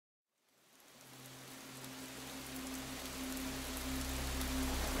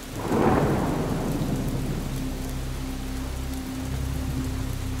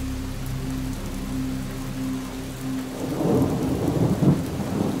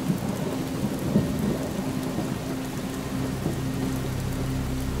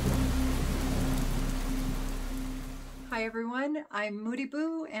Hi everyone, I'm Moody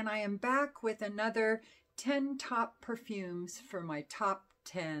Boo and I am back with another 10 top perfumes for my top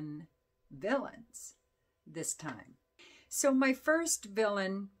 10 villains this time. So my first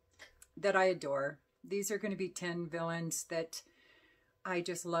villain that I adore, these are going to be 10 villains that I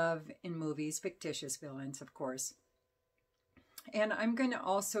just love in movies, fictitious villains of course. And I'm going to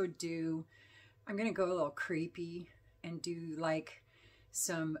go a little creepy and do like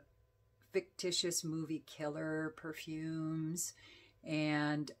some fictitious movie killer perfumes,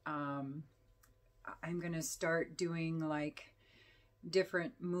 and I'm going to start doing like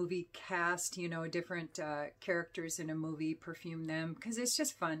different movie cast, different characters in a movie, perfume them, because it's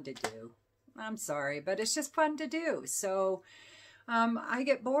just fun to do. I'm sorry, but it's just fun to do. So I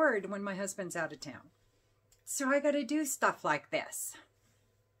get bored when my husband's out of town, so I got to do stuff like this.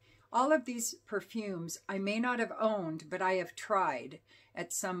 All of these perfumes I may not have owned, but I have tried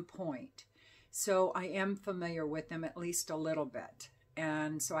at some point. So I am familiar with them at least a little bit.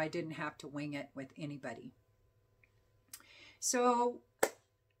 And so I didn't have to wing it with anybody. So,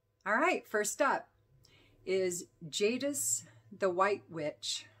 all right, first up is Jadis the White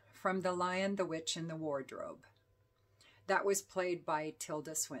Witch from The Lion, the Witch, and the Wardrobe. That was played by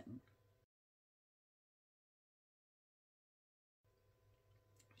Tilda Swinton.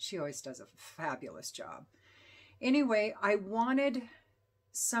 She always does a fabulous job. Anyway, I wanted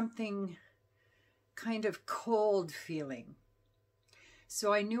something kind of cold feeling.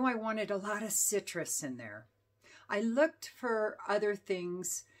 So I knew I wanted a lot of citrus in there. I looked for other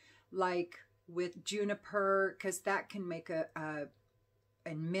things like with juniper, because that can make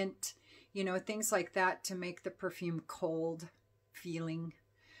and mint, things like that to make the perfume cold feeling.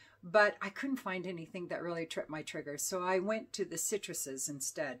 But I couldn't find anything that really tripped my trigger, so I went to the citruses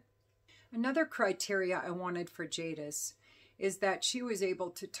instead. Another criteria I wanted for Jadis is that she was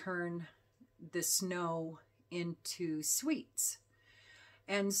able to turn the snow into sweets.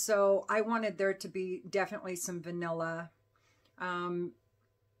 And so I wanted there to be definitely some vanilla. And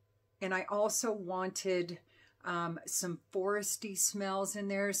I also wanted some foresty smells in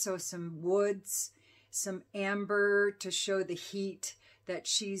there, so some woods, some amber to show the heat, that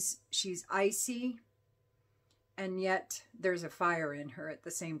she's icy, and yet there's a fire in her at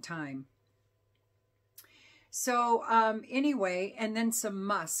the same time. So anyway, and then some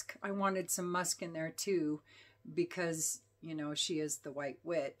musk. I wanted some musk in there too, because, she is the White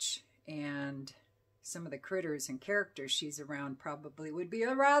Witch, and some of the critters and characters she's around probably would be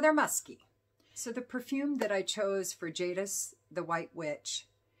rather musky. So the perfume that I chose for Jadis the White Witch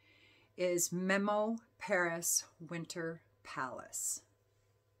is Memo Paris Winter Palace.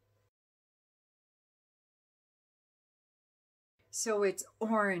 So it's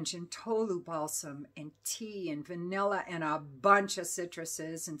orange and tolu balsam and tea and vanilla and a bunch of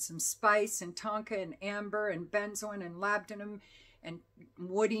citruses and some spice and tonka and amber and benzoin and labdanum and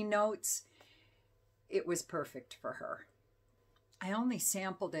woody notes. It was perfect for her. I only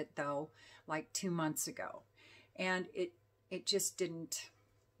sampled it though like 2 months ago, and it just didn't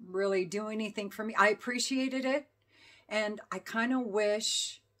really do anything for me. I appreciated it, and I kind of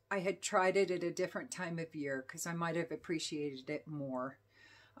wish I had tried it at a different time of year, because I might have appreciated it more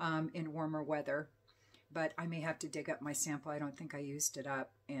in warmer weather. But I may have to dig up my sample. I don't think I used it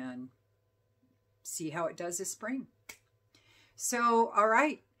up, and see how it does this spring. So, all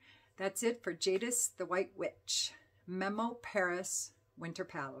right, that's it for Jadis the White Witch. Memo Paris Winter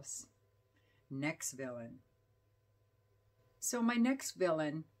Palace. Next villain. So my next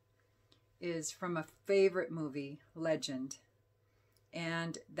villain is from a favorite movie, Legend.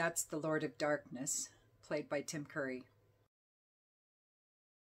 And that's the Lord of Darkness, played by Tim Curry.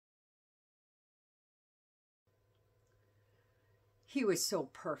 He was so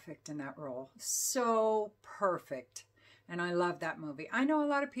perfect in that role. So perfect. And I love that movie. I know a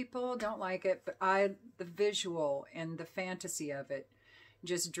lot of people don't like it, but the visual and the fantasy of it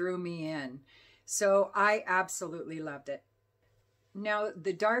just drew me in. So I absolutely loved it. Now,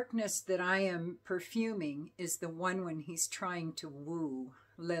 the darkness that I am perfuming is the one when he's trying to woo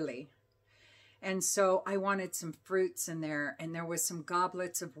Lily. And so I wanted some fruits in there, and there was some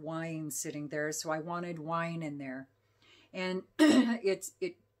goblets of wine sitting there, so I wanted wine in there. And it's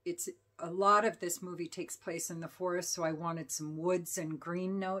a lot of this movie takes place in the forest, so I wanted some woods and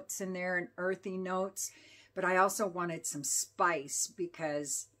green notes in there and earthy notes. But I also wanted some spice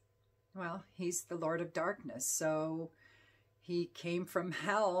because, well, he's the Lord of Darkness, so he came from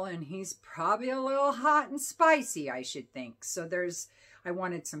hell, and he's probably a little hot and spicy, I should think. So I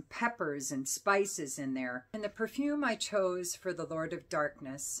wanted some peppers and spices in there. And the perfume I chose for the Lord of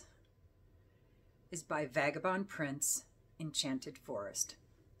Darkness is by Vagabond Prince, Enchanted Forest.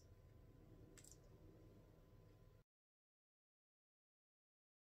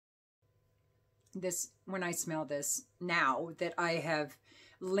 this, when I smell this now that I have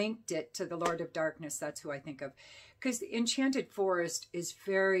linked it to the Lord of Darkness, that's who I think of. Because the Enchanted Forest is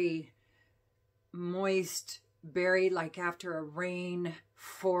very moist, berry, like after a rain,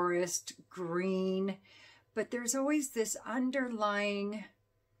 forest, green. But there's always this underlying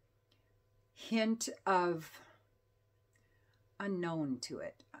hint of unknown to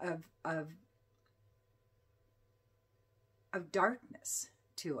it, of darkness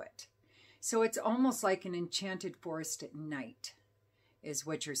to it. So it's almost like an enchanted forest at night is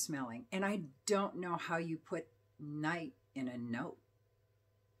what you're smelling. And I don't know how you put night in a note,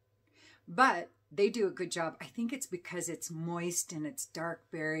 but they do a good job. I think it's because it's moist and it's dark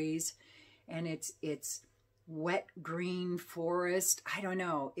berries and it's wet green forest. I don't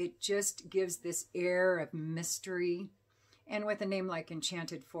know. It just gives this air of mystery. And with a name like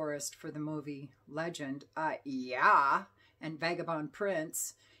Enchanted Forest for the movie Legend, yeah. And Vagabond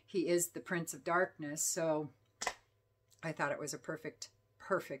Prince, he is the Prince of Darkness. So I thought it was a perfect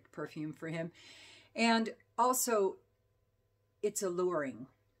perfume for him. And also, it's alluring.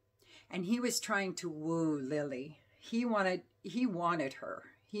 And he was trying to woo Lily. He wanted her.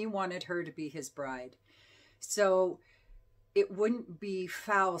 He wanted her to be his bride. So it wouldn't be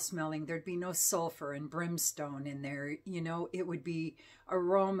foul smelling. There'd be no sulfur and brimstone in there. You know, it would be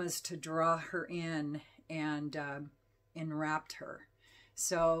aromas to draw her in and enwrapped her.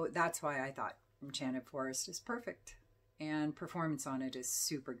 So that's why I thought Enchanted Forest is perfect. And performance on it is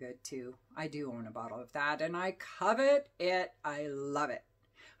super good too. I do own a bottle of that and I covet it. I love it.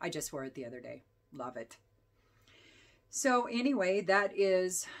 I just wore it the other day. Love it. So anyway, that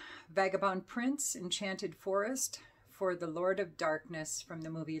is Vagabond Prince, Enchanted Forest for the Lord of Darkness from the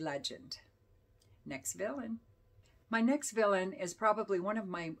movie Legend. Next villain. My next villain is probably one of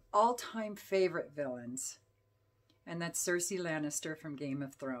my all-time favorite villains, and that's Cersei Lannister from Game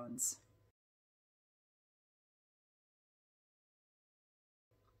of Thrones.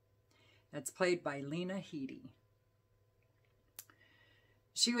 That's played by Lena Headey.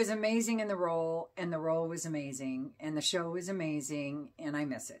 She was amazing in the role, and the role was amazing, and the show was amazing, and I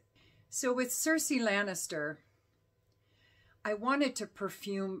miss it. So with Cersei Lannister, I wanted to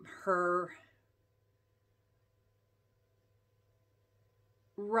perfume her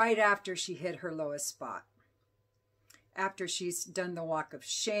right after she hit her lowest spot. After she's done the walk of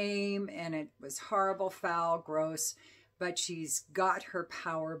shame, and it was horrible, foul, gross, but she's got her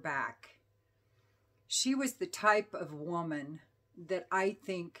power back. She was the type of woman that I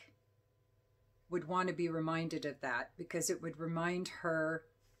think would want to be reminded of that, because it would remind her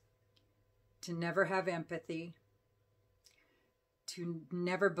to never have empathy, to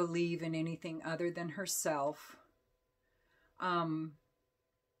never believe in anything other than herself, to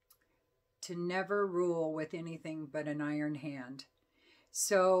never rule with anything but an iron hand.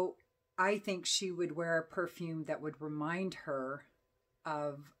 So I think she would wear a perfume that would remind her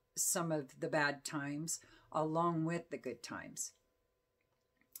of some of the bad times along with the good times.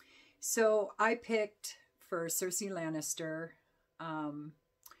 So I picked for Cersei Lannister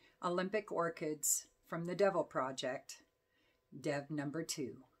Olympic Orchids from the Devil Project, Dev number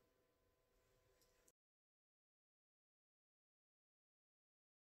 2.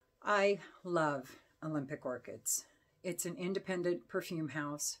 I love Olympic Orchids. It's an independent perfume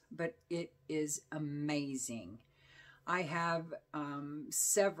house, but it is amazing. I have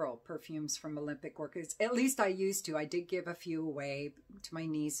several perfumes from Olympic Orchids. At least I used to. I did give a few away to my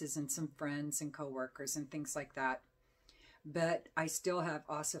nieces and some friends and coworkers and things like that. But I still have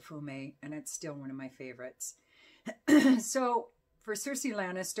Asafume, and it's still one of my favorites. So for Cersei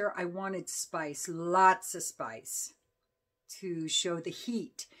Lannister, I wanted spice, lots of spice, to show the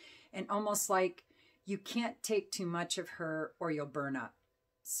heat. And almost like you can't take too much of her or you'll burn up.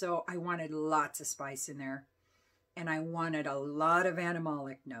 So I wanted lots of spice in there. And I wanted a lot of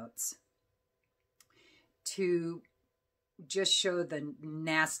animalic notes to just show the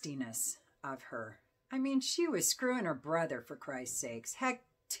nastiness of her. I mean, she was screwing her brother, for Christ's sakes. Heck,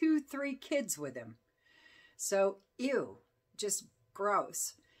 2-3 kids with him. So, ew, just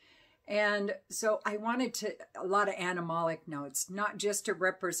gross. And so I wanted a lot of animalic notes, not just to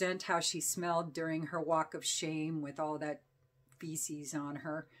represent how she smelled during her walk of shame with all that feces on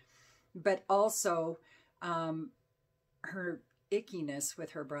her, but also her ickiness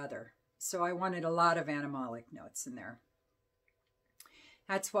with her brother. So I wanted a lot of animalic notes in there.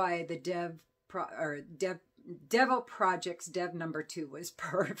 That's why the Devil Project's Dev number 2 was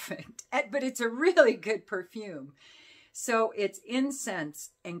perfect. But it's a really good perfume. So it's incense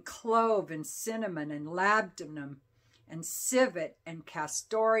and clove and cinnamon and labdanum and civet and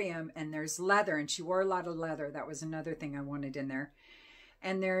castoreum, and there's leather, and she wore a lot of leather. That was another thing I wanted in there.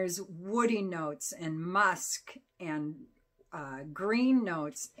 And there's woody notes and musk and green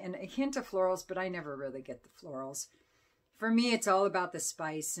notes and a hint of florals, but I never really get the florals. For me, it's all about the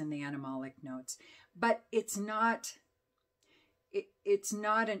spice and the animalic notes. But it's not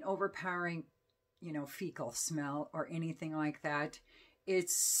an overpowering, fecal smell or anything like that.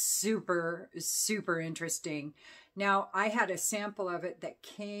 It's super, super interesting. Now, I had a sample of it that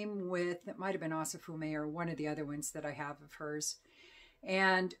came with, it might have been Osafume or one of the other ones that I have of hers.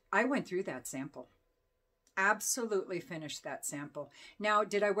 And I went through that sample. Absolutely finished that sample. Now,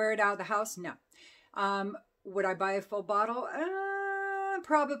 did I wear it out of the house? No. Would I buy a full bottle?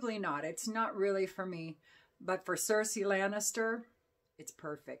 Probably not. It's not really for me. But for Cersei Lannister, it's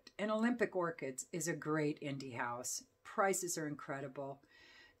perfect. And Olympic Orchids is a great indie house. Prices are incredible.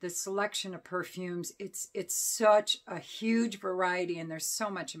 The selection of perfumes, it's such a huge variety, and there's so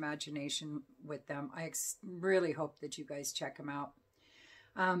much imagination with them. I really hope that you guys check them out.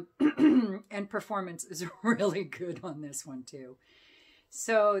 And performance is really good on this one too.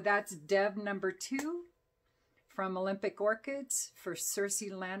 So that's Dev number 2 from Olympic Orchids for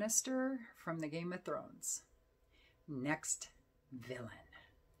Cersei Lannister from the Game of Thrones. Next villain.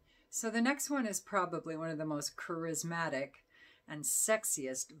 So the next one is probably one of the most charismatic and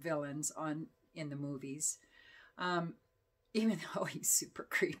sexiest villains in the movies, even though he's super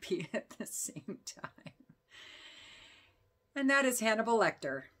creepy at the same time. And that is Hannibal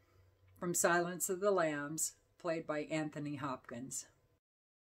Lecter from Silence of the Lambs, played by Anthony Hopkins.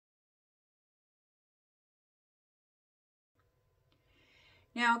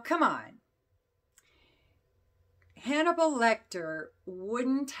 Now, come on. Hannibal Lecter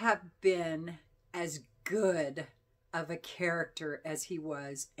wouldn't have been as good of a character as he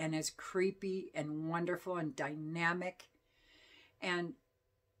was, and as creepy and wonderful and dynamic. And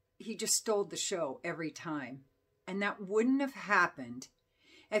he just stole the show every time. And that wouldn't have happened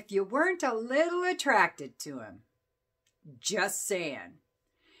if you weren't a little attracted to him. Just saying.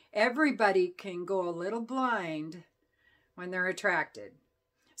 Everybody can go a little blind when they're attracted.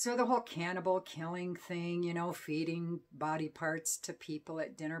 So the whole cannibal killing thing, feeding body parts to people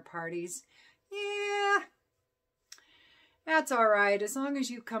at dinner parties. Yeah, that's all right. As long as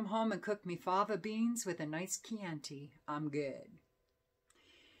you come home and cook me fava beans with a nice Chianti, I'm good.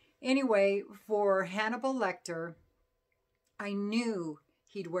 Anyway, for Hannibal Lecter, I knew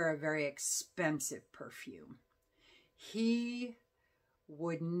he'd wear a very expensive perfume. He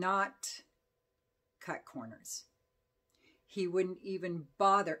would not cut corners. He wouldn't even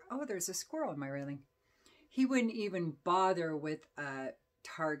bother. Oh, there's a squirrel in my railing. He wouldn't even bother with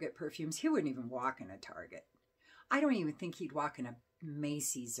Target perfumes. He wouldn't even walk in a Target. I don't even think he'd walk in a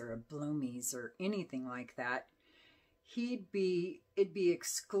Macy's or a Bloomies or anything like that. It'd be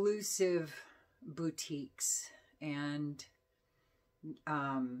exclusive boutiques and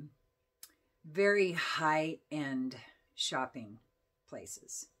very high-end shopping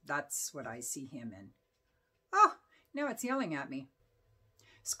places. That's what I see him in. Oh, now it's yelling at me.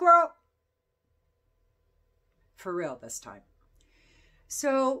 Squirrel! For real this time.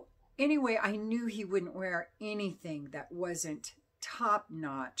 So anyway, I knew he wouldn't wear anything that wasn't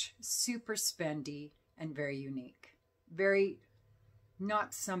top-notch, super spendy, and very unique. Very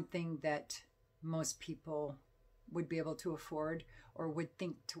not something that most people would be able to afford or would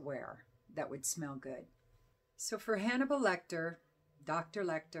think to wear that would smell good. So for Hannibal Lecter, Dr.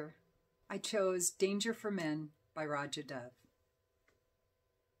 Lecter, I chose Danger for Men by Raja Dove.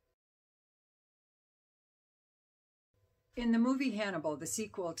 In the movie Hannibal, the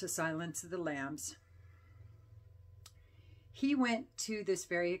sequel to Silence of the Lambs, he went to this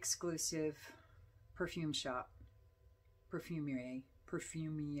very exclusive perfume shop. Perfumier.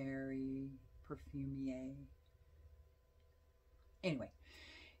 Anyway,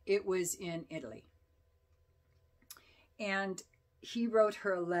 it was in Italy. And he wrote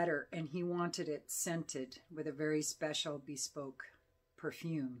her a letter, and he wanted it scented with a very special bespoke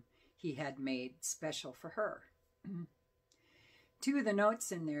perfume he had made special for her. Two of the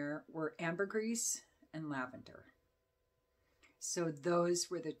notes in there were ambergris and lavender. So those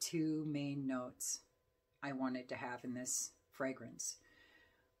were the two main notes I wanted to have in this fragrance,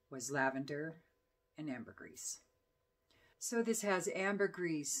 was lavender and ambergris. So this has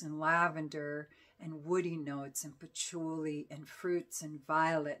ambergris and lavender and woody notes and patchouli and fruits and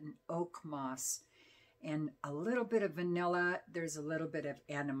violet and oak moss and a little bit of vanilla. There's a little bit of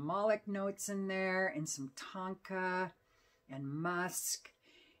animalic notes in there and some tonka and musk.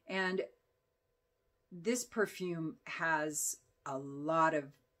 And this perfume has a lot of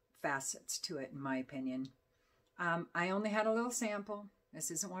facets to it, in my opinion. I only had a little sample. This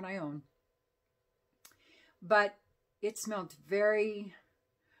isn't one I own. But it smelled very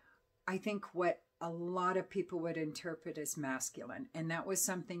I think, what a lot of people would interpret as masculine. And that was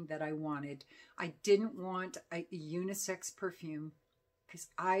something that I wanted. I didn't want a unisex perfume because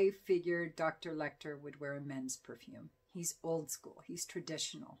I figured Dr. Lecter would wear a men's perfume. He's old school. He's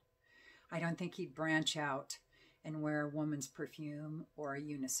traditional. I don't think he'd branch out and wear a woman's perfume or a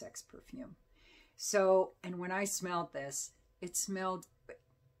unisex perfume. So, and when I smelled this, it smelled,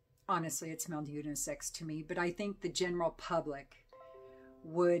 honestly, it smelled unisex to me, but I think the general public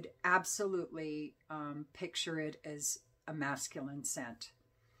would absolutely picture it as a masculine scent.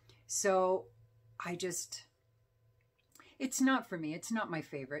 So it's not for me. It's not my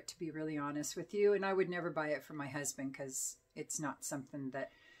favorite, to be really honest with you. And I would never buy it for my husband because it's not something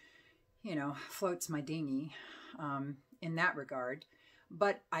that, you know, floats my dinghy in that regard.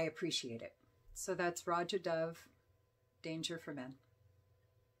 But I appreciate it. So that's Roger Dove, Danger for Men.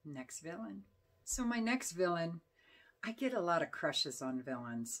 Next villain. So my next villain, I get a lot of crushes on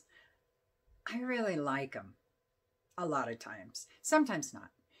villains. I really like them a lot of times. Sometimes not.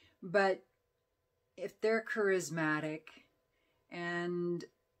 But if they're charismatic and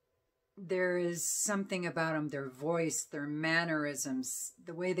there is something about them, their voice, their mannerisms,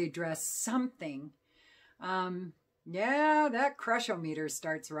 the way they dress, something, yeah, that crush-o-meter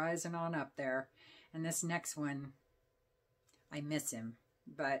starts rising on up there. And this next one, I miss him.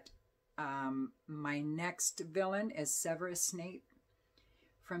 But my next villain is Severus Snape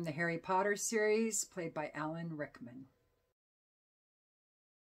from the Harry Potter series, played by Alan Rickman.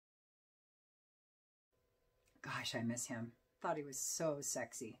 Gosh, I miss him. Thought he was so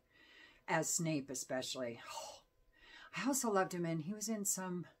sexy. As Snape, especially. Oh, I also loved him he was in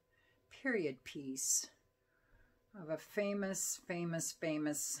some period piece of a famous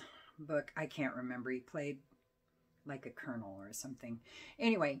book. I can't remember. He played like a colonel or something.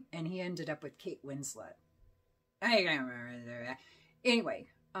 Anyway, and he ended up with Kate Winslet. I can't remember that. Anyway,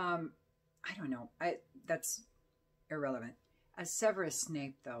 I don't know. That's irrelevant. As Severus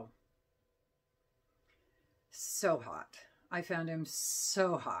Snape, though, so hot. I found him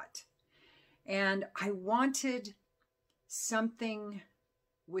so hot. And I wanted something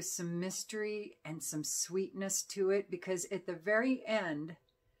with some mystery and some sweetness to it, because at the very end,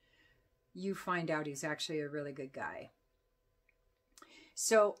 you find out he's actually a really good guy.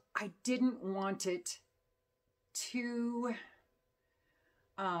 So I didn't want it too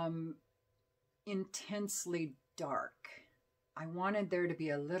intensely dark. I wanted there to be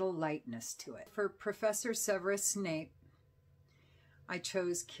a little lightness to it. For Professor Severus Snape, I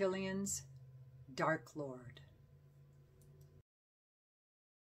chose Killian's Dark Lord.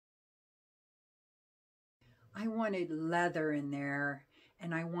 I wanted leather in there,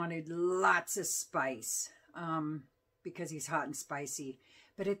 and I wanted lots of spice because he's hot and spicy.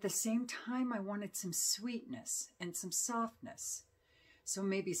 But at the same time, I wanted some sweetness and some softness. So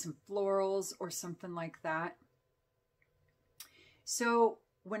maybe some florals or something like that. So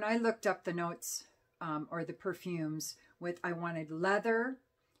when I looked up the notes or the perfumes, I wanted leather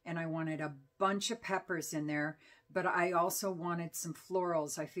and I wanted a bunch of peppers in there, but I also wanted some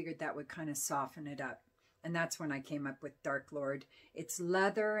florals. I figured that would kind of soften it up. And that's when I came up with Dark Lord. It's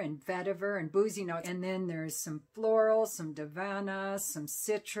leather and vetiver and boozy notes. And then there's some floral, some davana, some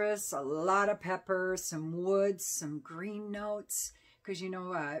citrus, a lot of pepper, some woods, some green notes. Because, you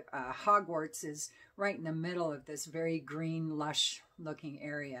know, Hogwarts is right in the middle of this very green, lush looking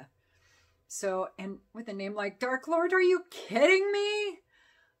area. So, and with a name like Dark Lord, are you kidding me?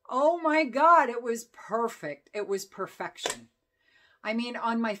 Oh my God, it was perfect. It was perfection. I mean,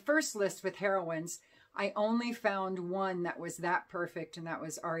 on my first list with heroines, I only found one that was that perfect, and that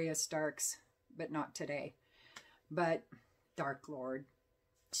was Arya Stark's, but not today. But Dark Lord,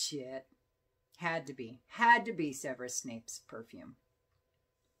 shit, had to be Severus Snape's perfume.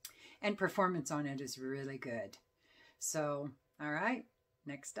 And performance on it is really good. So, all right,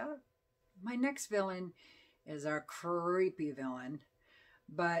 next up. My next villain is our creepy villain,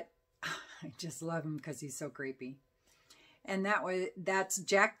 but I just love him because he's so creepy. And that's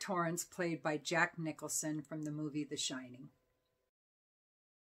Jack Torrance, played by Jack Nicholson from the movie The Shining.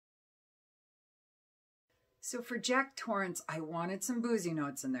 So for Jack Torrance, I wanted some boozy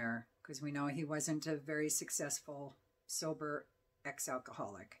notes in there because we know he wasn't a very successful, sober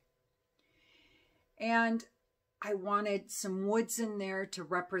ex-alcoholic. And I wanted some woods in there to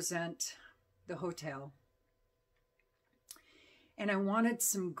represent the hotel. And I wanted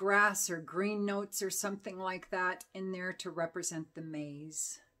some grass or green notes or something like that in there to represent the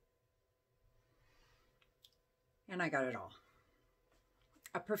maze. And I got it all.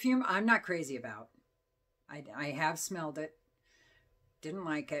 A perfume I'm not crazy about. I have smelled it, didn't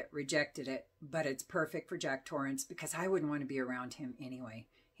like it, rejected it, but it's perfect for Jack Torrance because I wouldn't want to be around him anyway.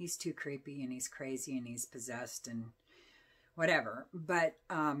 He's too creepy and he's crazy and he's possessed and whatever. But,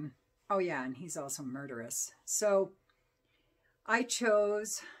 oh yeah, and he's also murderous. So I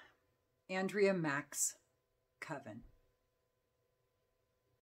chose Andrea Mack's Coven.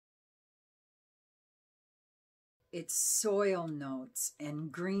 It's soil notes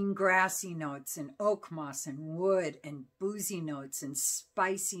and green grassy notes and oak moss and wood and boozy notes and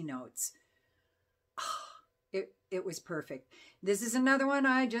spicy notes. Oh, it was perfect. This is another one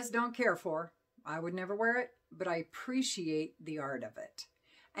I just don't care for. I would never wear it, but I appreciate the art of it.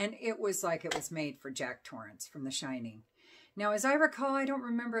 And it was like it was made for Jack Torrance from The Shining. Now, as I recall, I don't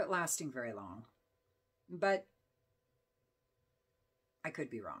remember it lasting very long, but I could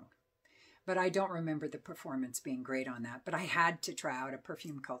be wrong. But I don't remember the performance being great on that. But I had to try out a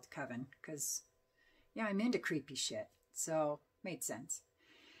perfume called Coven because, yeah, I'm into creepy shit. So, made sense.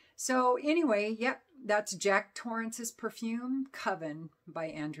 So, anyway, yep, that's Jack Torrance's perfume, Coven by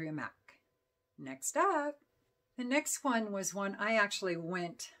Andrea Mack. Next up, the next one was one I actually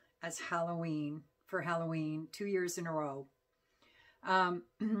went as Halloween, for Halloween, 2 years in a row.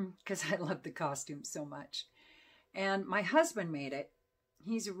 Because I love the costume so much. And my husband made it.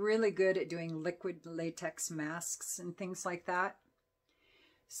 He's really good at doing liquid latex masks and things like that.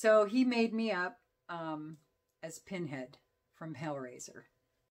 So he made me up as Pinhead from Hellraiser.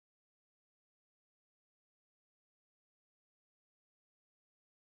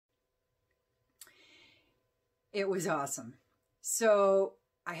 It was awesome. So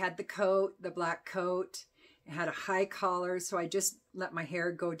I had the coat, the black coat. It had a high collar, so I just let my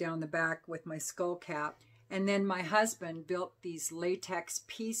hair go down the back with my skull cap. And then my husband built these latex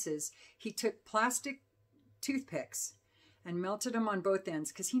pieces. He took plastic toothpicks and melted them on both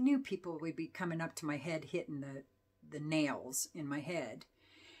ends because he knew people would be coming up to my head hitting the nails in my head.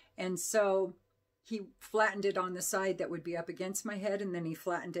 And so he flattened it on the side that would be up against my head, and then he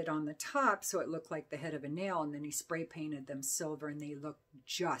flattened it on the top so it looked like the head of a nail, and then he spray painted them silver, and they looked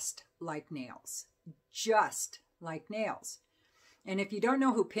just like nails. Just like nails. And if you don't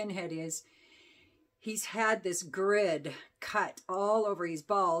know who Pinhead is, he's had this grid cut all over, he's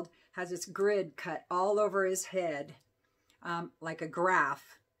bald, has this grid cut all over his head, like a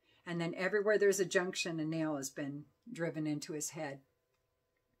graph. And then everywhere there's a junction, a nail has been driven into his head.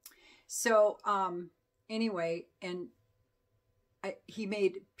 So anyway, and he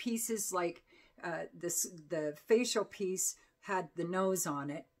made pieces like the facial piece had the nose on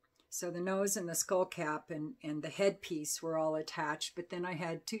it. So the nose and the skull cap and the head piece were all attached. But then I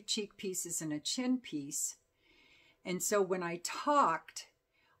had 2 cheek pieces and a chin piece. And so when I talked,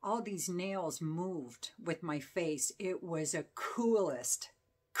 all these nails moved with my face. It was a coolest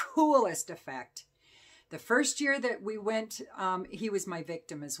effect. The first year that we went, he was my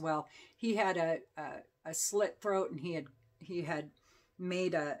victim as well. He had a slit throat, and he had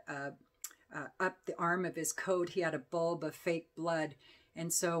made up the arm of his coat, he had a bulb of fake blood.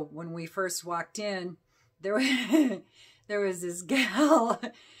 And so when we first walked in, there was this gal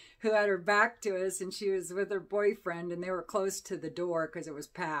who had her back to us, and she was with her boyfriend, and they were close to the door because it was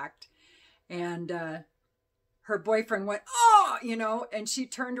packed. And her boyfriend went, oh, you know, and she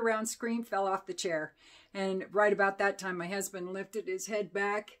turned around, screamed, fell off the chair. And right about that time, my husband lifted his head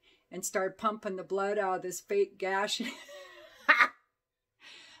back and started pumping the blood out of this fake gash.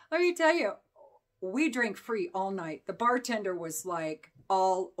 Let me tell you, we drank free all night. The bartender was like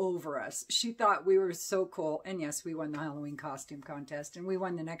all over us. She thought we were so cool. And yes, we won the Halloween costume contest, and we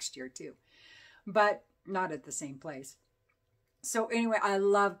won the next year too, but not at the same place. So anyway, I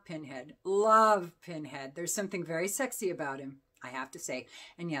love Pinhead. Love Pinhead. There's something very sexy about him, I have to say.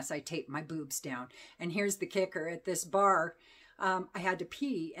 And yes, I taped my boobs down. And here's the kicker. At this bar, I had to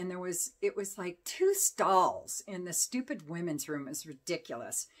pee, and it was like 2 stalls in the stupid women's room. It was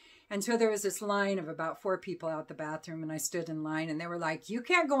ridiculous. And so there was this line of about 4 people out the bathroom, and I stood in line, and they were like, you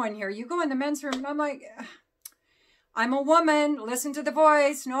can't go in here. You go in the men's room. And I'm like, I'm a woman. Listen to the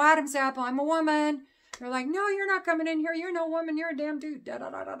voice. No Adam's apple. I'm a woman. They're like, no, you're not coming in here. You're no woman. You're a damn dude. Da, da,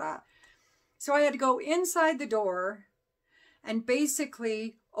 da, da, da. So I had to go inside the door and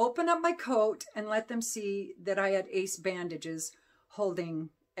basically open up my coat and let them see that I had ace bandages holding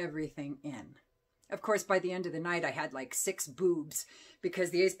everything in. Of course, by the end of the night, I had like 6 boobs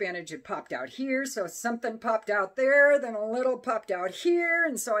because the ace bandage had popped out here. So something popped out there, then a little popped out here.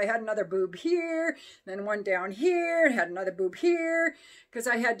 And so I had another boob here, then one down here, had another boob here, because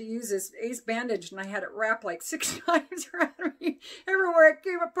I had to use this ace bandage, and I had it wrapped like 6 times around me. Everywhere it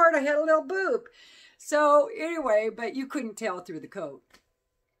came apart, I had a little boob. So anyway, but you couldn't tell through the coat.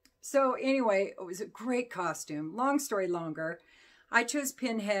 So anyway, it was a great costume. Long story longer. I chose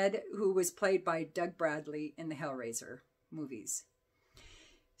Pinhead, who was played by Doug Bradley in the Hellraiser movies.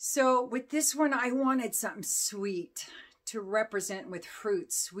 So with this one, I wanted something sweet to represent with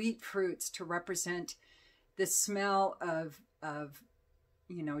fruits, sweet fruits to represent the smell of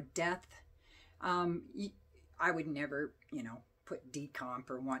you know, death. I would never, you know, put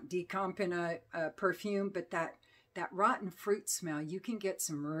decomp or want decomp in a perfume, but that rotten fruit smell, you can get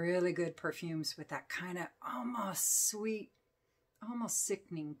some really good perfumes with that kind of almost sweet, almost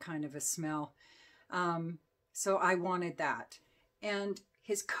sickening kind of a smell. So I wanted that. And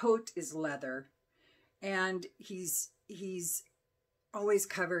his coat is leather, and he's always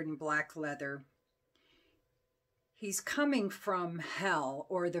covered in black leather. He's coming from hell,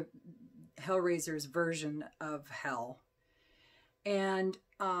 or the Hellraiser's version of hell. And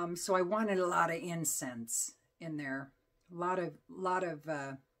so I wanted a lot of incense in there, a lot of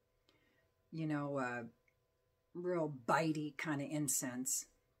you know, real bitey kind of incense,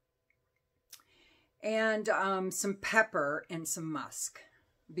 and some pepper and some musk,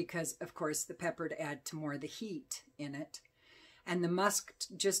 because of course the pepper to add to more of the heat in it, and the musk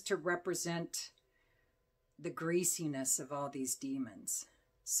just to represent the greasiness of all these demons.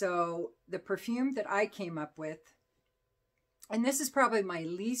 So the perfume that I came up with, and this is probably my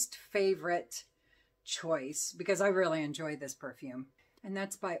least favorite choice because I really enjoy this perfume, and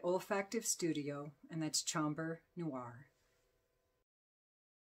that's by Olfactive Studio, and that's Chambre Noir.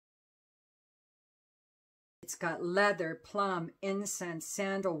 It's got leather, plum, incense,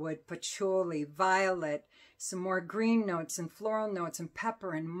 sandalwood, patchouli, violet, some more green notes and floral notes, and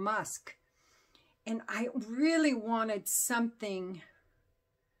pepper and musk. And I really wanted something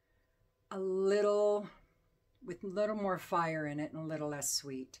a little, with a little more fire in it and a little less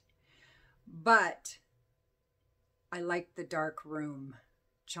sweet. But I like the dark room,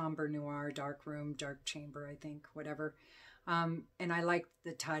 Chambre Noir, dark room, dark chamber, I think, whatever. And I like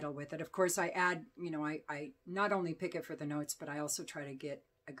the title with it. Of course, I add, you know, I not only pick it for the notes, but I also try to get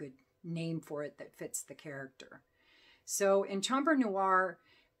a good name for it that fits the character. So in Chambre Noir,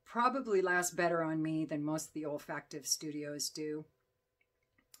 probably lasts better on me than most of the Olfactive Studios do.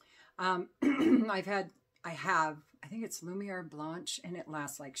 I think it's Lumiere Blanche, and it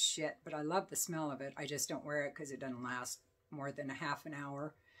lasts like shit, but I love the smell of it. I just don't wear it because it doesn't last more than a half an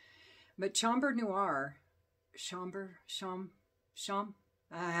hour. But Chambre Noir,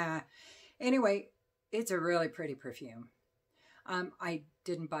 anyway, it's a really pretty perfume. I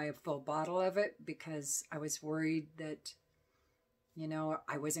didn't buy a full bottle of it because I was worried that, you know,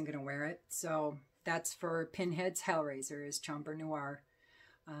 I wasn't going to wear it. So that's for Pinhead's Hellraiser, is Chambre Noir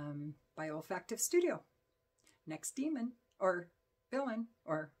by Olfactive Studio. Next demon, or villain,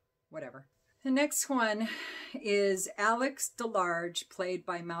 or whatever. The next one is Alex DeLarge, played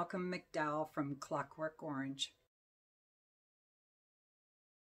by Malcolm McDowell from Clockwork Orange.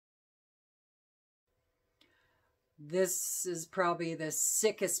 This is probably the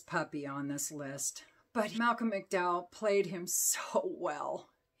sickest puppy on this list, but Malcolm McDowell played him so well.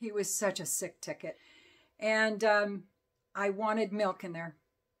 He was such a sick ticket. And I wanted milk in there.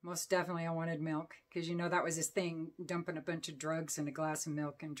 Most definitely I wanted milk, because you know that was his thing, dumping a bunch of drugs in a glass of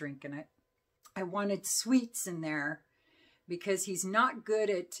milk and drinking it. I wanted sweets in there because he's not good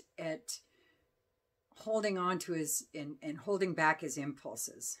at holding on to his and holding back his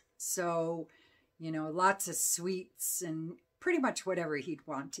impulses. So, you know, lots of sweets and pretty much whatever he'd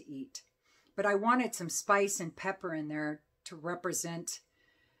want to eat. But I wanted some spice and pepper in there to represent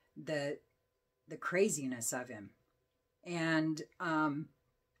the craziness of him. And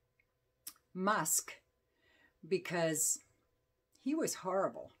musk, because he was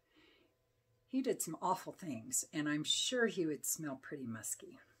horrible. He did some awful things, and I'm sure he would smell pretty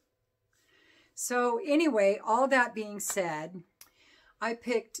musky. So anyway, all that being said, I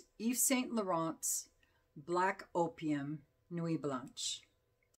picked Yves Saint Laurent's Black Opium Nuit Blanche.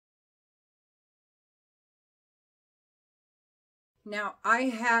 Now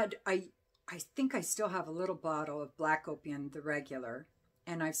I think I still have a little bottle of Black Opium, the regular,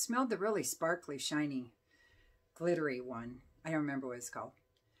 and I've smelled the really sparkly, shiny, glittery one. I don't remember what it's called.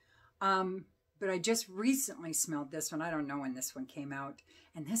 But I just recently smelled this one. I don't know when this one came out.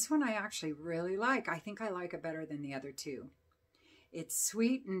 And this one I actually really like. I think I like it better than the other two. It's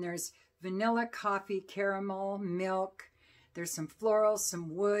sweet, and there's vanilla, coffee, caramel, milk. There's some florals,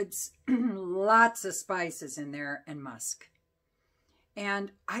 some woods, lots of spices in there, and musk.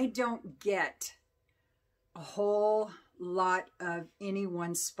 And I don't get a whole lot of any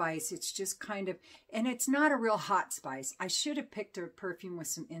one spice. It's just kind of, and it's not a real hot spice. I should have picked a perfume with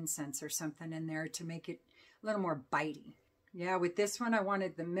some incense or something in there to make it a little more bitey. Yeah, with this one, I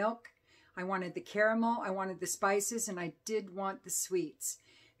wanted the milk, I wanted the caramel, I wanted the spices, and I did want the sweets,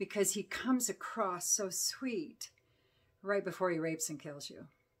 because he comes across so sweet right before he rapes and kills you.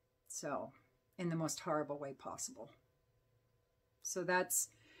 So, in the most horrible way possible. So that's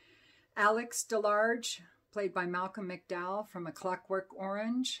Alex DeLarge, played by Malcolm McDowell from A Clockwork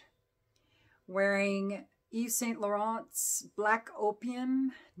Orange, wearing Yves Saint Laurent's Black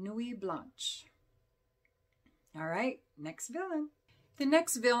Opium Nuit Blanche. All right, next villain. The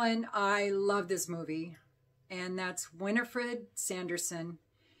next villain, I love this movie, and that's Winifred Sanderson,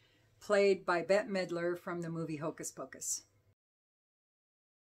 played by Bette Midler from the movie Hocus Pocus.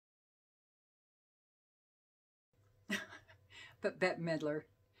 But Bette Midler,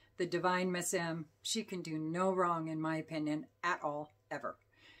 the divine Miss M, she can do no wrong, in my opinion, at all, ever.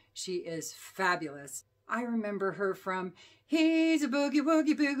 She is fabulous. I remember her from He's a Boogie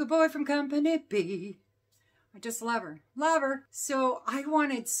Woogie Bugle Boy from Company B. I just love her. Love her. So I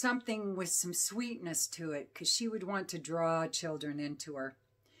wanted something with some sweetness to it, because she would want to draw children into her.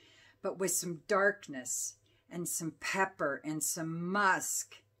 But with some darkness and some pepper and some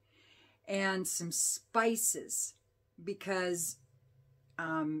musk and some spices, because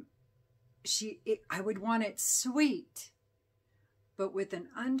I would want it sweet, but with an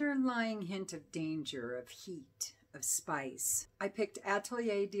underlying hint of danger, of heat, of spice. I picked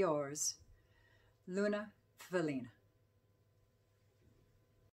Atelier Dior's Luna Felina.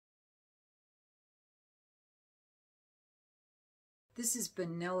 This is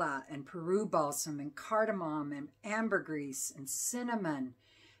vanilla and Peru balsam and cardamom and ambergris and cinnamon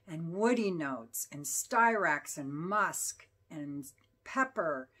and woody notes and styrax and musk and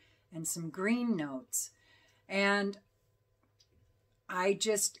pepper and some green notes. And I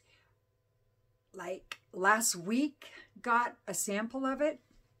just, like, last week got a sample of it,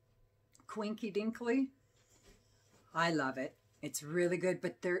 Quinky Dinkly. I love it. It's really good,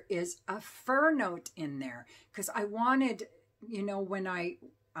 but there is a fir note in there, because I wanted, you know, when I,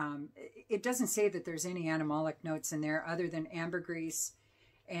 it doesn't say that there's any animalic notes in there other than ambergris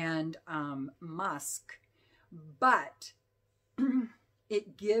and musk, but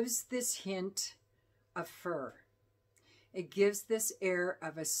it gives this hint of fir. It gives this air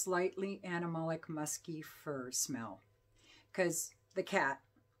of a slightly animalic, musky fir smell. Because the cat,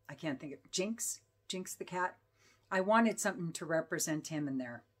 I can't think of, Jinx the cat, I wanted something to represent him in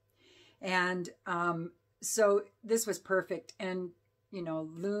there. And so this was perfect. And, you know,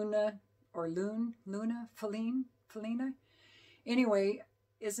 Luna Felina. Anyway,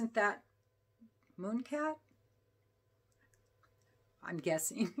 isn't that Mooncat? I'm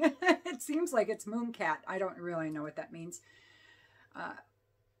guessing. It seems like it's Mooncat. I don't really know what that means.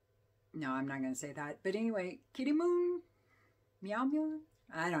 No, I'm not going to say that. But anyway, Kitty Moon, Meow Meow,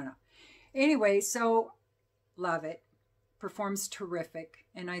 I don't know. Anyway, so love it. Performs terrific.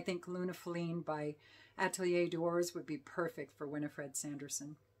 And I think Luna Feline by Atelier Dior's would be perfect for Winifred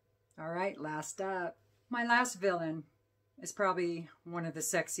Sanderson. All right, last up. My last villain is probably one of the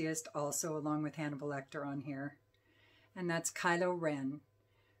sexiest, also along with Hannibal Lecter on here. And that's Kylo Ren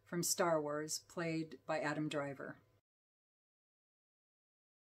from Star Wars, played by Adam Driver.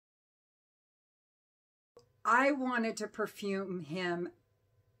 I wanted to perfume him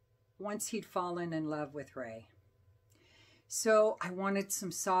once he'd fallen in love with Rey. So I wanted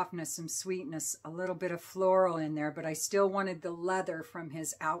some softness, some sweetness, a little bit of floral in there, but I still wanted the leather from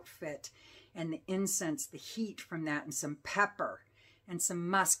his outfit and the incense, the heat from that, and some pepper and some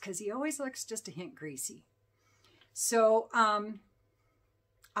musk, because he always looks just a hint greasy. So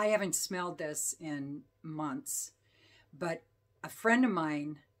I haven't smelled this in months, but a friend of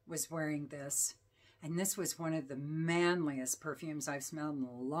mine was wearing this, and this was one of the manliest perfumes I've smelled in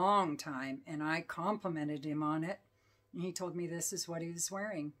a long time, and I complimented him on it, and he told me this is what he was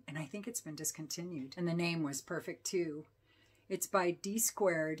wearing, and I think it's been discontinued, and the name was perfect too. It's by D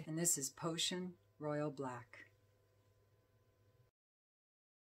Squared, and this is Potion Royal Black.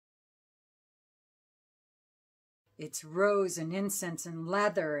 It's rose and incense and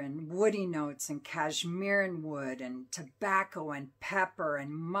leather and woody notes and cashmere and wood and tobacco and pepper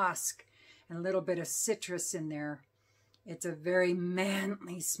and musk and a little bit of citrus in there. It's a very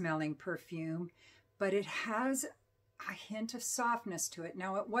manly smelling perfume, but it has a hint of softness to it.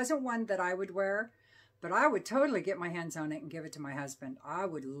 Now, it wasn't one that I would wear, but I would totally get my hands on it and give it to my husband. I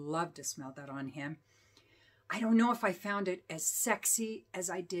would love to smell that on him. I don't know if I found it as sexy as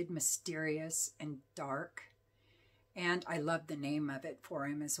I did mysterious and dark. And I love the name of it for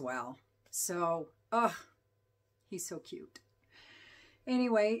him as well. So, he's so cute.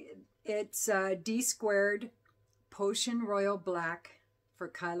 Anyway, it's D Squared Potion Royal Black for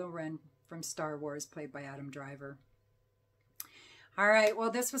Kylo Ren from Star Wars, played by Adam Driver. All right,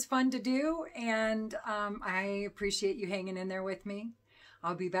 well, this was fun to do, and I appreciate you hanging in there with me.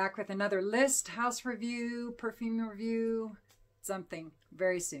 I'll be back with another list, house review, perfume review, something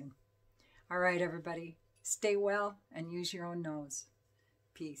very soon. All right, everybody, stay well and use your own nose.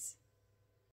 Peace.